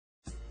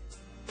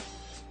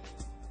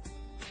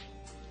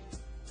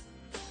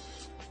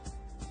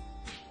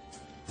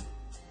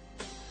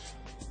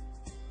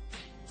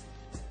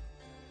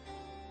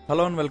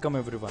Hello and welcome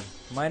everyone.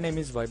 My name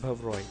is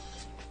Vaibhav Roy.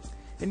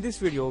 In this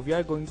video we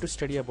are going to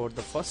study about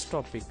the first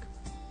topic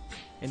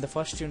in the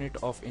first unit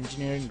of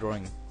engineering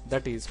drawing,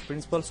 that is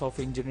principles of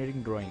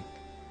engineering drawing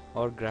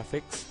or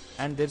graphics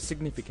and their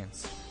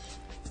significance.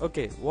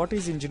 Okay, what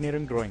is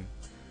engineering drawing?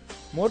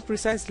 More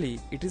precisely,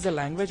 it is a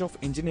language of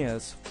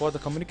engineers for the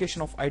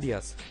communication of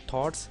ideas,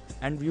 thoughts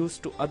and views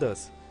to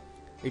others.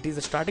 It is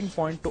a starting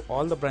point to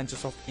all the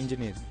branches of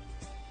engineering.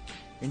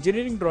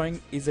 Engineering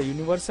drawing is a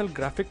universal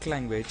graphic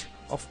language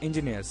of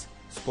engineers,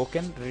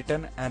 spoken,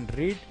 written and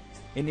read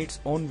in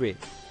its own way.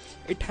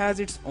 It has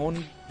its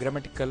own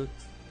grammatical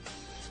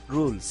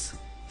rules.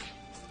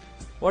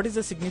 What is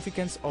the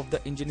significance of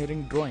the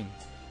engineering drawing?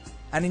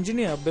 An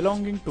engineer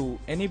belonging to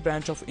any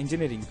branch of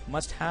engineering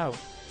must have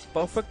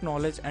perfect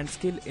knowledge and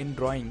skill in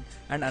drawing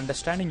and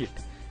understanding it.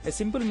 A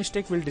simple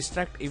mistake will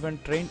distract even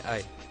trained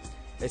eye.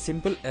 A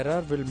simple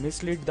error will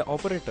mislead the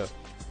operator.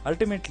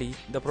 Ultimately,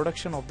 the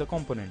production of the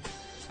component.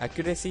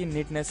 Accuracy,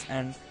 neatness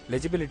and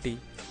legibility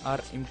are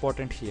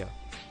important here.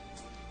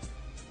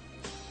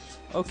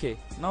 Okay,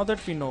 now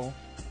that we know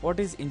what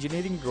is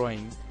engineering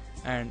drawing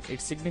and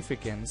its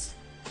significance,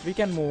 we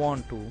can move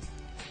on to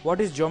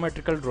what is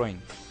geometrical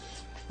drawing.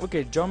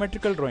 Okay,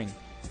 geometrical drawing.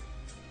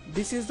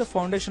 This is the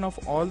foundation of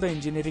all the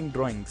engineering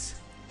drawings.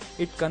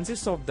 It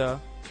consists of the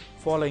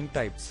following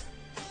types.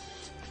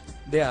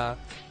 They are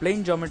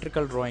plain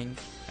geometrical drawing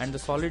and the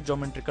solid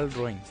geometrical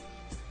drawing.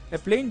 A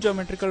plain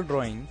geometrical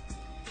drawing,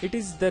 it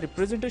is the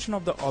representation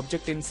of the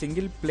object in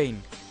single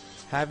plane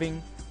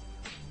having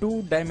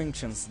two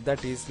dimensions,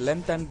 that is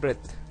length and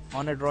breadth,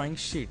 on a drawing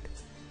sheet.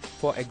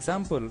 For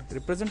example,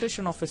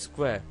 representation of a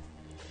square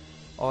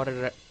or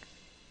a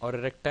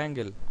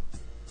rectangle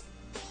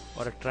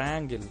or a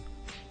triangle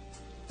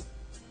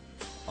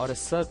or a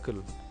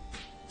circle.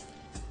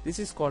 This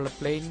is called a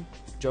plain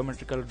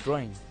geometrical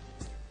drawing.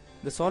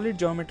 The solid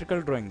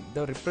geometrical drawing,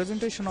 the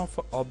representation of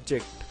an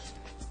object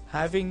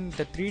having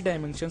the three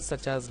dimensions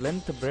such as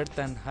length, breadth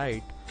and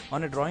height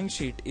on a drawing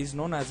sheet is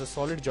known as a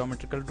solid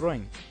geometrical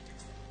drawing.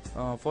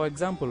 For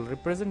example,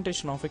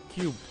 representation of a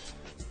cube.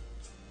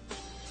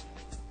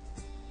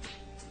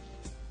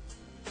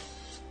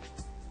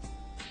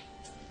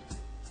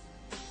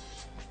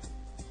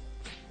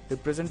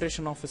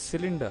 Representation of a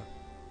cylinder.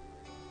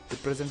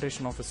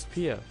 Representation of a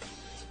sphere,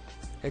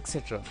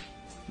 etc.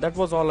 That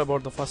was all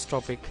about the first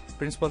topic,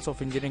 principles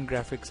of engineering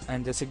graphics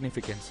and their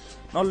significance.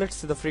 Now let's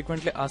see the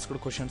frequently asked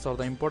questions or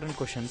the important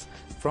questions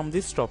from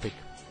this topic.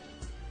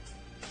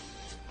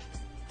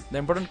 The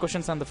important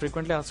questions and the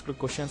frequently asked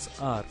questions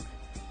are: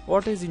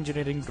 what is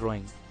engineering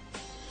drawing?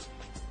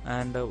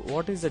 And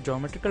what is a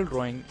geometrical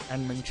drawing,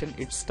 and mention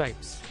its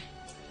types.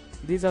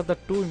 These are the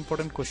two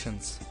important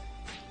questions.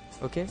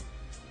 Okay,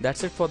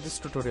 that's it for this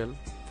tutorial.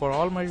 For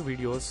all my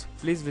videos,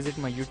 please visit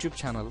my YouTube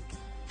channel,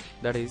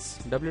 that is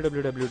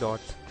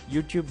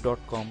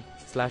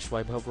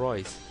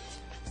www.youtube.com/VaibhavRoy.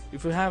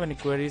 If you have any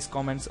queries,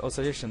 comments or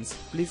suggestions,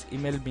 please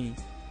email me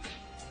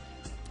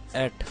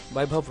at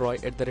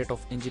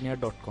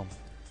vaibhavroy@engineer.com.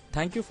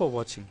 Thank you for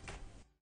watching.